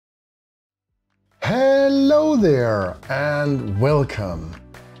Hello there and welcome.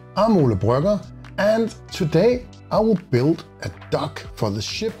 I'm Ole Brøgger and today I will build a dock for the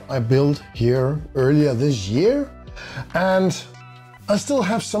ship I built here earlier this year, and I still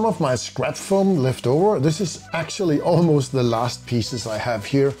have some of my scrap foam left over. This is actually almost the last pieces I have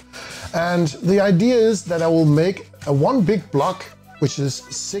here, and the idea is that I will make one big block which is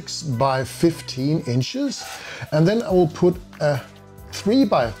 6 by 15 inches, and then I will put a 3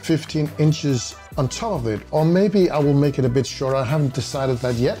 by 15 inches on top of it, or maybe I will make it a bit shorter. I haven't decided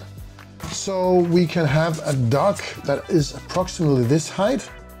that yet. So we can have a dock that is approximately this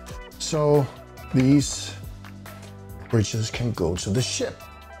height, so these bridges can go to the ship.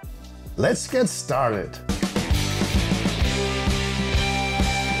 Let's get started.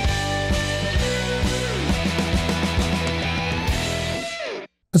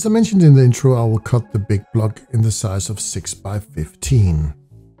 As I mentioned in the intro, I will cut the big block in the size of 6 by 15.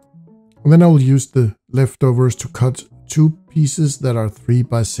 And then I will use the leftovers to cut 2 pieces that are 3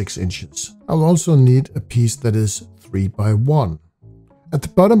 by 6 inches. I'll also need a piece that is 3 by 1. At the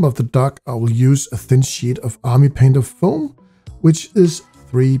bottom of the dock, I will use a thin sheet of army painter foam, which is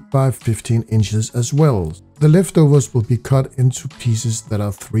 3 by 15 inches as well. The leftovers will be cut into pieces that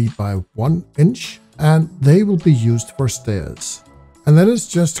are 3 by 1 inch, and they will be used for stairs. And that is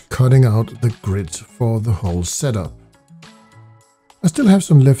just cutting out the grid for the whole setup. I still have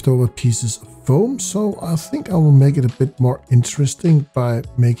some leftover pieces of foam, so I think I will make it a bit more interesting by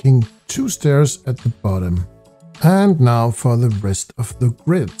making 2 stairs at the bottom. And now for the rest of the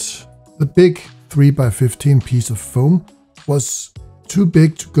grid. The big 3 by 15 piece of foam was too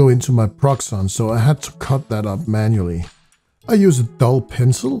big to go into my proxon, so I had to cut that up manually. I use a dull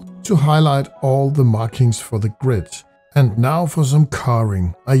pencil to highlight all the markings for the grid. And now for some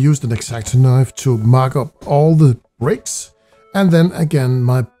carving. I used an X-Acto knife to mark up all the bricks, and then again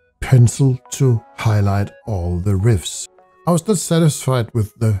my pencil to highlight all the rifts. I was not satisfied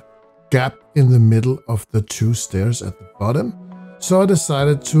with the gap in the middle of the 2 stairs at the bottom, so I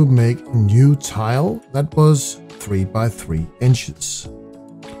decided to make a new tile that was 3 by 3 inches.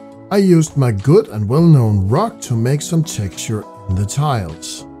 I used my good and well-known rock to make some texture in the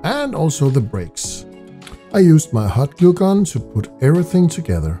tiles, and also the bricks. I used my hot glue gun to put everything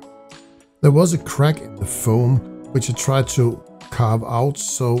together. There was a crack in the foam, which I tried to carve out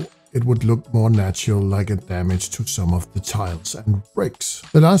so it would look more natural, like a damage to some of the tiles and bricks.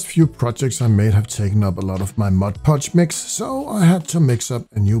 The last few projects I made have taken up a lot of my Mod Podge mix, so I had to mix up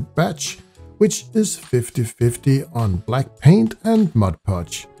a new batch, which is 50-50 on black paint and Mod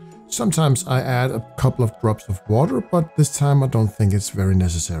Podge. Sometimes I add a couple of drops of water, but this time I don't think it's very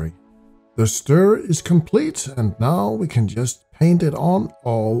necessary. The stir is complete, and now we can just paint it on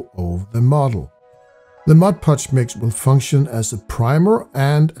all over the model. The Mod Podge mix will function as a primer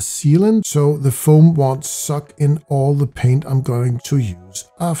and a sealant, so the foam won't suck in all the paint I'm going to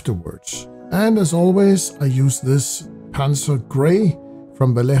use afterwards. And as always, I use this Panzer Grey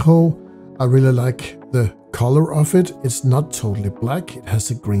from Vallejo. I really like the color of it. It's not totally black, it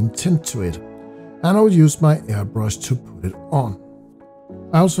has a green tint to it. And I'll use my airbrush to put it on.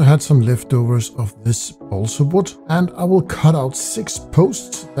 I also had some leftovers of this balsa wood, and I will cut out 6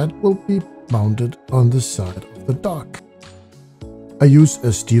 posts that will be mounted on the side of the dock. I use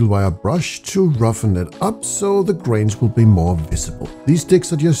a steel wire brush to roughen it up so the grains will be more visible. These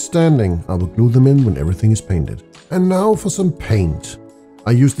sticks are just standing. I will glue them in when everything is painted. And now for some paint.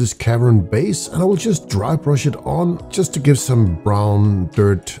 I use this cavern base, and I will just dry brush it on just to give some brown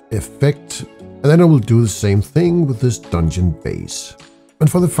dirt effect. And then I will do the same thing with this dungeon base. And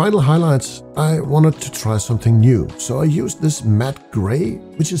for the final highlights, I wanted to try something new, so I used this matte gray,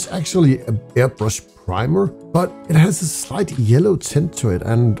 which is actually an airbrush primer, but it has a slight yellow tint to it,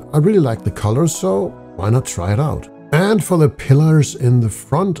 and I really like the color, so why not try it out? And for the pillars in the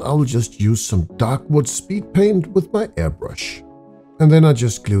front, I'll just use some dark wood speed paint with my airbrush. And then I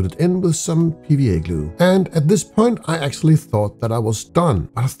just glued it in with some PVA glue. And at this point, I actually thought that I was done.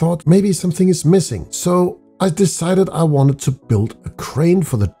 I thought maybe something is missing, so I decided I wanted to build a crane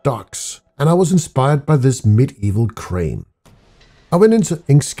for the docks, and I was inspired by this medieval crane. I went into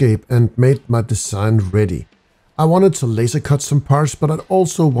Inkscape and made my design ready. I wanted to laser cut some parts, but I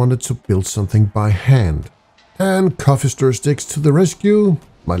also wanted to build something by hand. And coffee stir sticks to the rescue,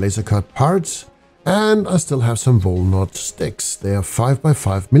 my laser cut parts, and I still have some walnut sticks. They are 5 by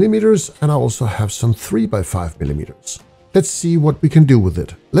 5 millimeters, and I also have some 3 by 5 millimeters. Let's see what we can do with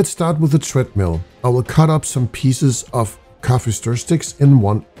it. Let's start with the treadmill. I will cut up some pieces of coffee stir sticks in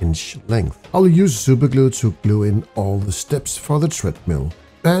 1 inch length. I'll use super glue to glue in all the steps for the treadmill,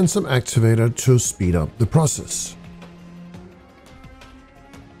 and some activator to speed up the process.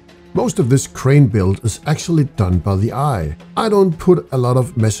 Most of this crane build is actually done by the eye. I don't put a lot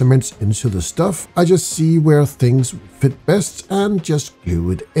of measurements into the stuff, I just see where things fit best and just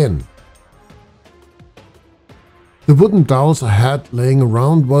glue it in. The wooden dowels I had laying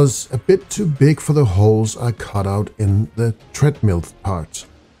around was a bit too big for the holes I cut out in the treadmill part.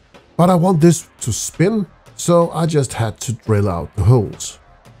 But I want this to spin, so I just had to drill out the holes.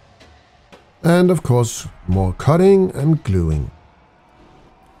 And of course, more cutting and gluing.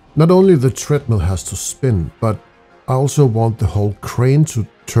 Not only the treadmill has to spin, but I also want the whole crane to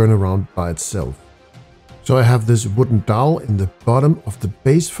turn around by itself. So I have this wooden dowel in the bottom of the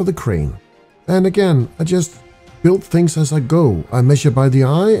base for the crane. And again, I just build things as I go. I measure by the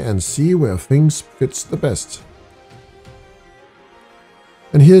eye and see where things fits the best.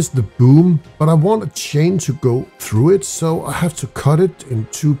 And here's the boom, but I want a chain to go through it, so I have to cut it in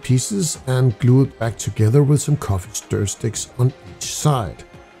 2 pieces and glue it back together with some coffee stir sticks on each side,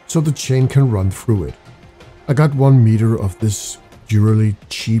 so the chain can run through it. I got 1 meter of this really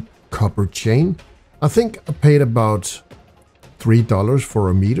cheap copper chain. I think I paid about $3 for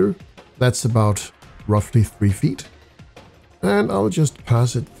a meter. That's about roughly 3 feet. And I'll just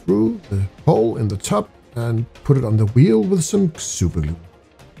pass it through the hole in the top and put it on the wheel with some super glue.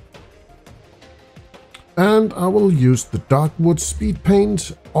 And I will use the dark wood speed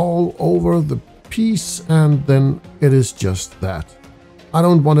paint all over the piece, and then it is just that. I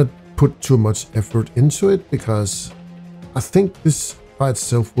don't want to put too much effort into it because I think this by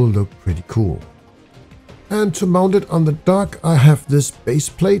itself will look pretty cool. And to mount it on the dock, I have this base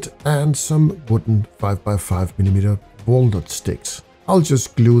plate and some wooden 5x5mm walnut sticks. I'll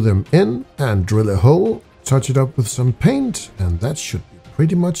just glue them in and drill a hole, touch it up with some paint, and that should be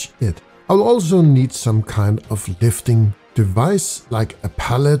pretty much it. I'll also need some kind of lifting device, like a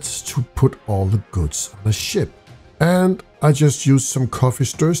pallet to put all the goods on a ship. And I just used some coffee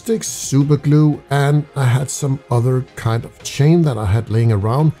stir sticks, super glue, and I had some other kind of chain that I had laying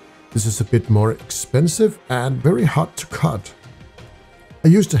around. This is a bit more expensive and very hard to cut. I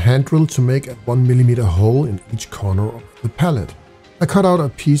used a hand drill to make a 1mm hole in each corner of the pallet. I cut out a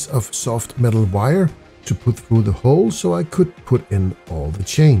piece of soft metal wire to put through the hole so I could put in all the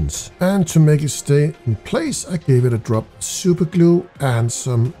chains. And to make it stay in place, I gave it a drop of super glue and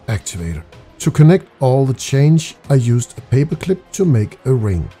some activator. To connect all the chains, I used a paper clip to make a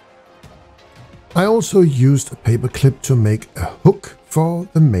ring. I also used a paper clip to make a hook for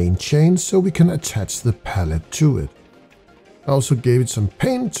the main chain so we can attach the pallet to it. I also gave it some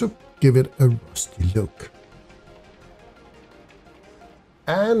paint to give it a rusty look.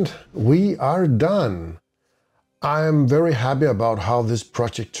 And we are done. I am very happy about how this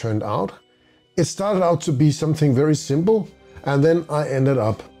project turned out. It started out to be something very simple, and then I ended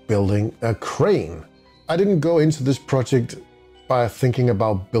up building a crane. I didn't go into this project by thinking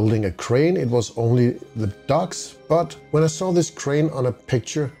about building a crane. It was only the docks, but when I saw this crane on a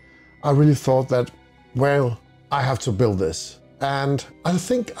picture, I really thought that, well, I have to build this. And I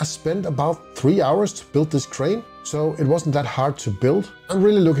think I spent about 3 hours to build this crane, so it wasn't that hard to build. I'm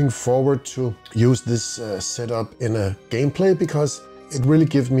really looking forward to use this setup in a gameplay because it really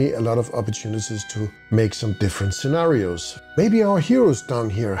gives me a lot of opportunities to make some different scenarios. Maybe our heroes down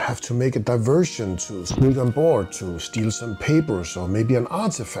here have to make a diversion to sneak on board to steal some papers or maybe an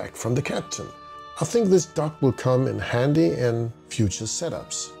artifact from the captain. I think this dock will come in handy in future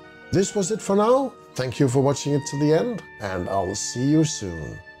setups. This was it for now. Thank you for watching it to the end, and I'll see you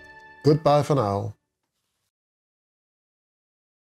soon. Goodbye for now.